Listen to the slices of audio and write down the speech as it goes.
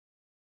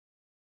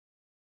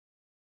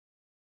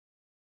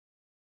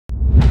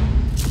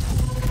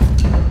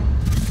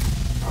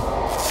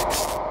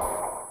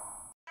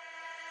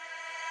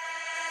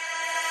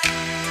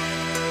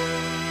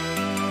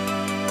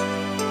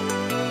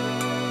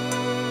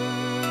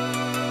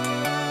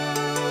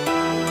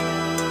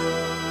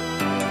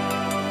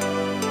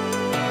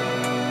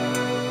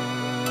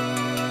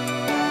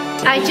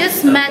I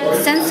just met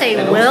Sensei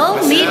Will.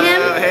 Meet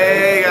him.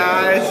 Hey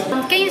guys.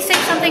 Can you say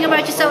something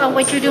about yourself and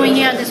what you're doing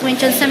here at this Wing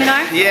Chun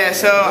seminar? Yeah,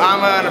 so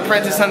I'm an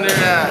apprentice under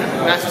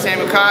Master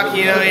Samuel Kwok,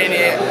 you know, and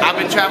I've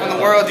been traveling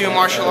the world doing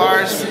martial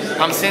arts.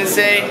 I'm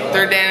Sensei,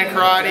 third dan in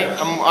karate.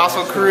 I'm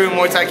also crew,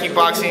 Muay Thai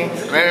kickboxing.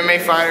 I'm an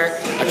MMA fighter.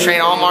 I train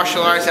all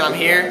martial arts, and I'm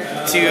here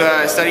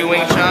to study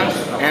Wing Chun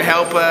and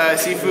help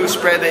Sifu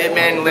spread the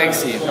Ipman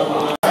legacy.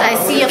 I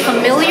see a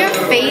familiar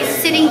face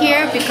sitting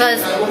here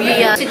because we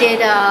did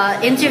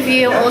an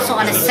interview also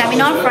on a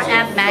seminar for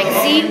AMP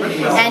magazine,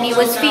 and he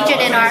was featured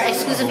in our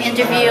exclusive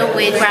interview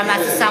with Grand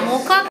Master Samuel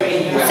Kwok.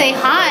 Say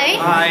hi.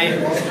 Hi.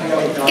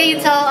 Can you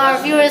tell our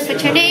viewers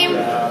what's your name?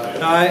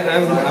 Hi,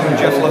 I'm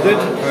Jeff Lovett.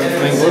 I'm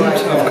from England.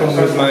 I've come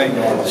with my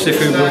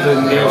Sifu brother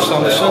Neil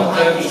Sanderson.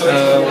 This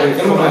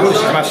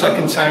is my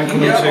second time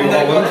coming to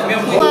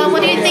Holland.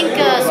 What do you think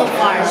so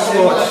far?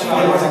 Oh, it's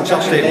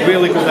fantastic.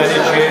 Really good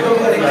energy.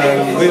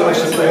 Really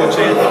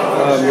supportive.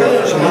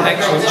 Some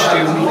excellent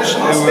students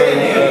who are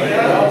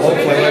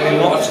hopefully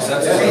learning lots.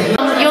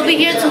 You'll be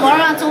here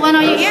tomorrow. Until when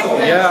are you here?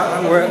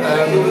 Yeah,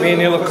 me and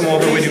Neil have come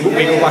over. We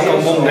go back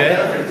on Monday.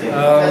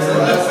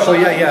 So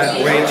yeah,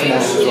 we're here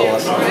tomorrow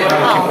as well.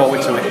 I'm looking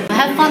forward to it.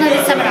 Have fun at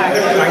the seminar.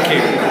 Thank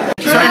you.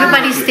 So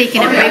everybody's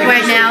taking a break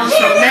right now,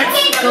 so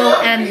let's go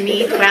and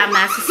meet Grand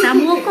Master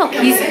Samuel Kwok.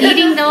 He's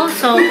eating though,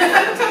 so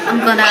I'm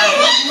gonna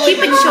keep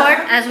it short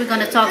as we're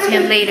gonna talk to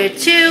him later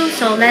too.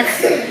 So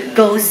let's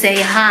go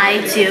say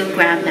hi to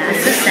Grand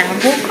Master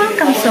Samuel Kwok.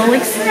 I'm so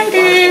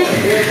excited.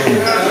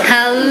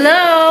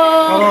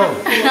 Hello.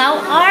 Hello. How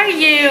are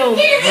you?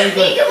 Very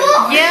good.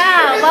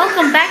 Yeah,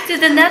 welcome back to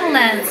the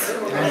Netherlands.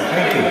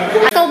 Thank you.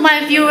 I told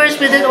my viewers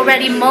we did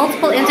already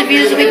multiple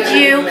interviews with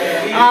you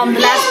the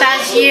last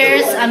past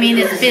years. I mean,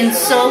 it's been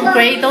so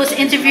great, those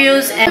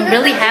interviews, and I'm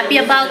really happy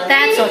about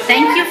that. So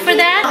thank you for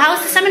that.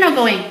 How's the seminar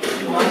going?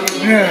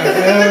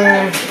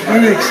 Yeah,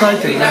 very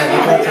exciting.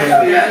 Because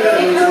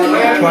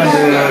trying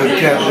to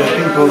get the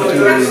people to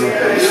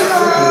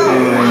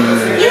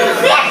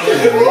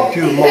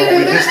do more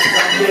realistic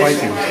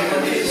fighting.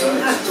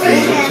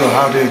 So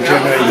how to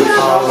generate the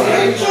power.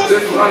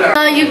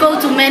 You go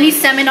to many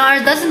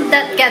seminars. Doesn't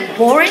that get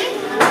boring? No,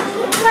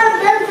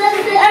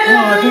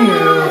 I think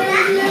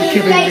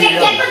keeping me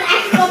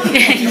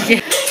Yeah.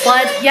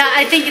 But yeah,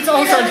 I think it's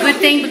also a good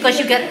thing because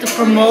you get to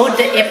promote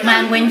the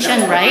Ipman Wing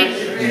Chun, right?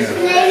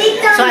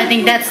 Yeah. So I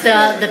think that's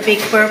the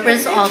big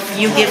purpose of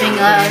you giving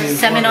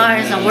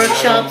seminars and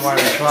workshops.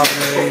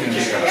 Traveling and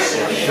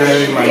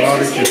sharing my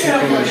knowledge to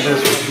people in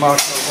this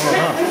market all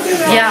around.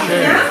 Yeah.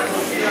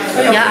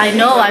 Yeah, I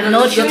know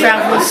you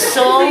travel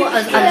so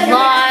a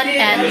lot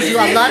and you do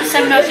a lot of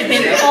seminars. You've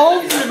been all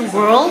over the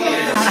world.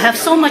 I have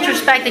so much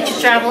respect that you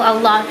travel a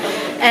lot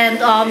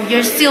and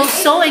you're still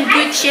so in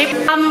good shape.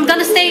 I'm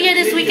gonna stay here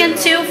this weekend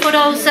too for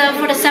the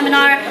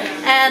seminar,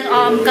 and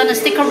I'm gonna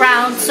stick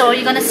around, so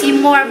you're gonna see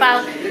more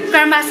about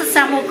Grand Master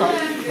Samuel Kwok.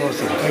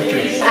 Awesome, thank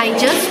you. I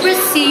just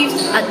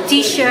received a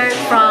t-shirt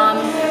from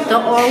the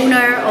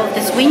owner of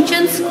this Wing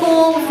Chun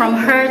school, from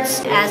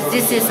Hertz, as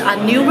this is a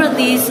new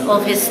release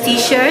of his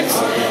t-shirts.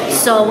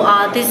 So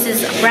this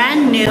is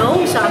brand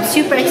new, so I'm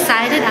super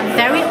excited. I'm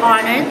very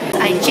honored.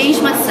 I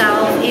changed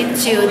myself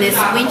into this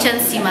Wing Chun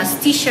Sima's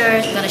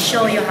t-shirt. I'm gonna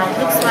show you how it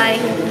looks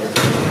like.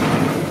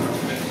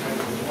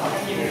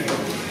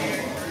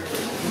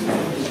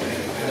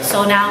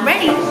 So now I'm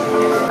ready.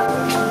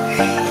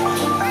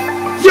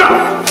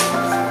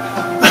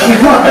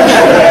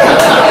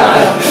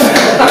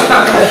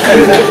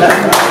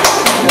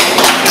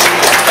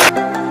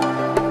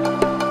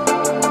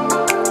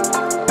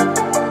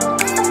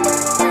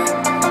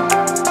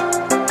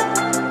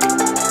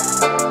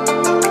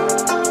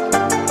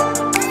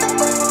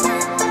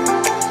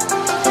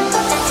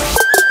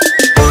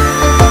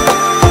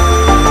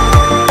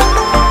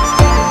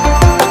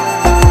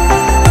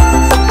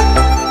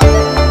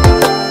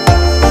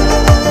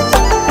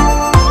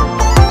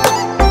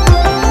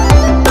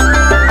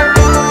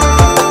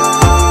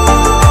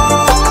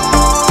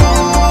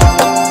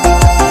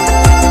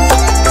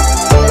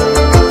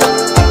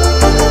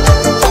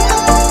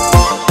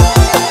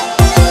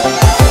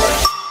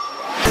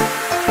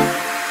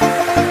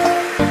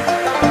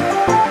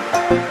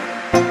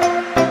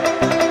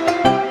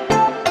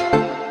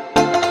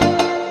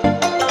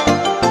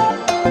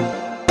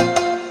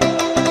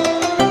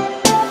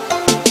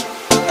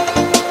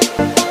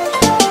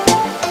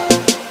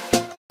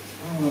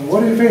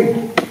 What do you think?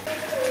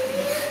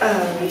 I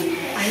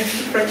have to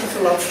practice a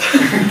lot.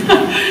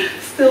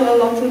 Still a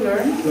lot to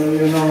learn. Well,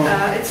 you know,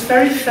 it's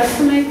very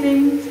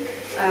fascinating.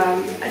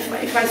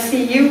 If I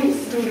see you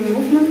do the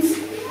movements,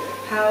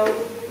 how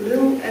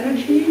little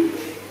energy,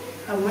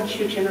 how much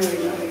you generate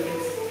out of it.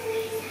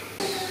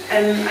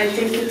 And I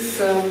think it's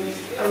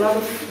a lot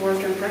of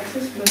work and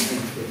practice, but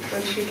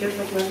when she gets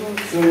that level,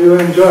 So you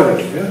enjoy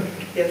it, yeah?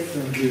 yes.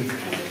 Thank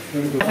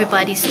you.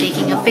 Everybody's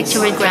taking a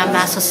picture with Grand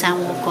Master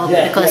Samuel Kwok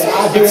because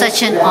it's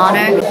such an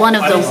honor. One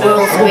of the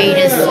world's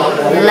greatest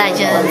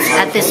legends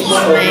at this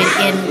moment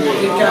in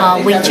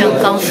Wing Chun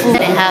Kungfu.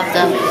 I have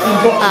the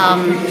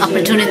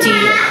opportunity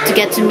to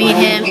get to meet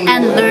him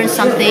and learn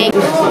something.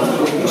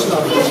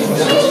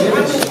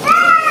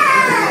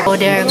 So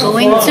they're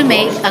going to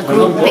make a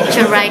group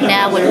picture right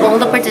now with all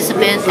the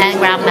participants and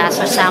Grand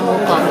Master Samuel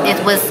Kwok.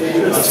 It was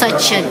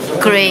such a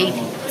great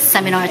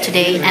seminar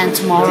today, and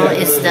tomorrow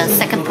is the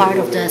second part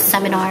of the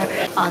seminar.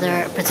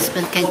 Other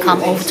participants can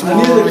come over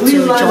tomorrow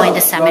to join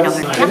the seminar.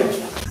 Yeah.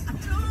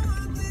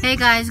 Hey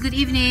guys, good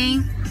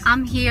evening.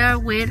 I'm here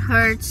with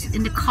Hertz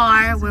in the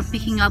car. We're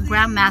picking up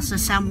Grand Master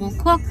Samuel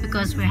Kwok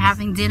because we're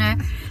having dinner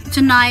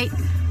tonight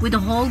with the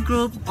whole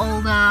group,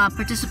 all the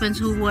participants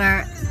who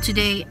were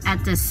today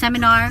at the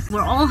seminar.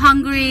 We're all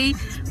hungry.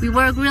 We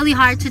worked really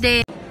hard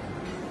today.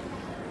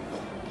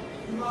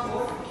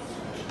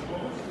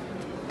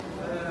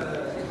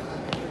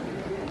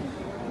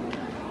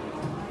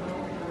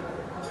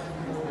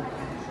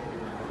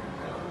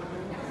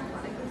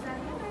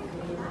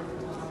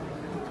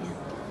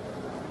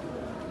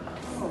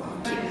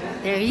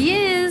 There he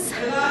is.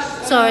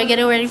 So we're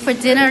getting ready for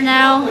dinner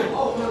now.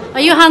 Are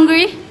you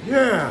hungry?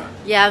 Yeah.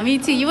 Yeah, me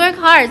too. You work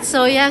hard,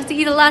 so you have to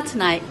eat a lot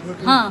tonight.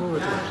 Looking Huh?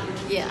 forward to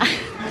it. Yeah.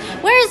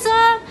 Where's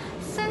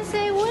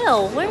Sensei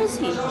Will? Where is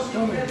he?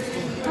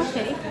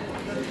 Okay.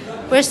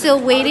 We're still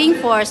waiting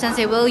for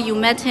Sensei Will. You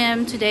met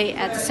him today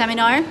at the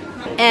seminar.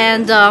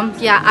 And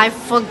yeah, I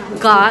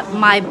forgot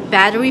my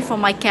battery for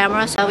my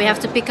camera, so we have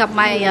to pick up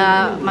my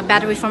my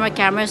battery for my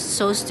camera. It's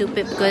so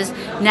stupid because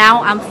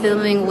now I'm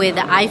filming with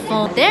the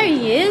iPhone. There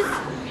he is.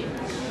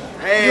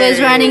 Hey, He was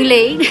running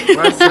late.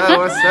 What's up?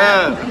 What's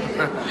up?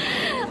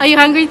 Are you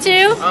hungry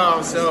too? Oh,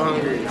 I'm so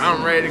hungry.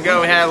 I'm ready to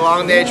go. We had a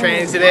long day of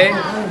training today.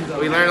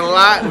 We learned a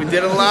lot. We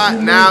did a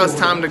lot. Now it's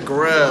time to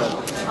grub.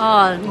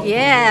 Oh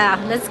yeah,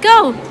 let's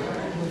go.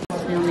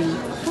 Filming.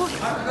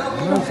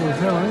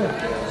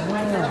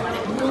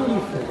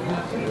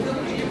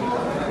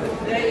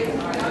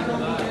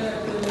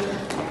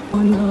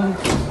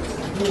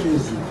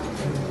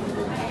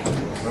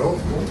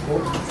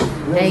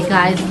 Hey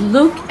guys,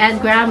 look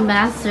at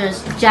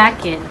Grandmaster's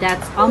jacket.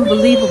 That's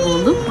unbelievable.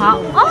 Look how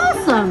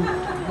awesome.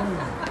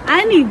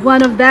 I need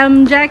one of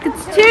them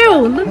jackets too.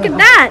 Look at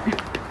that.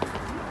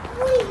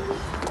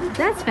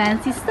 That's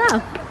fancy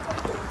stuff.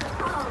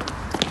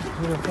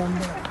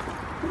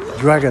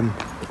 Dragon.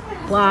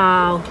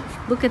 Wow.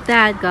 Look at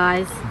that,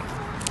 guys.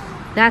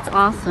 That's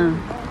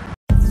awesome.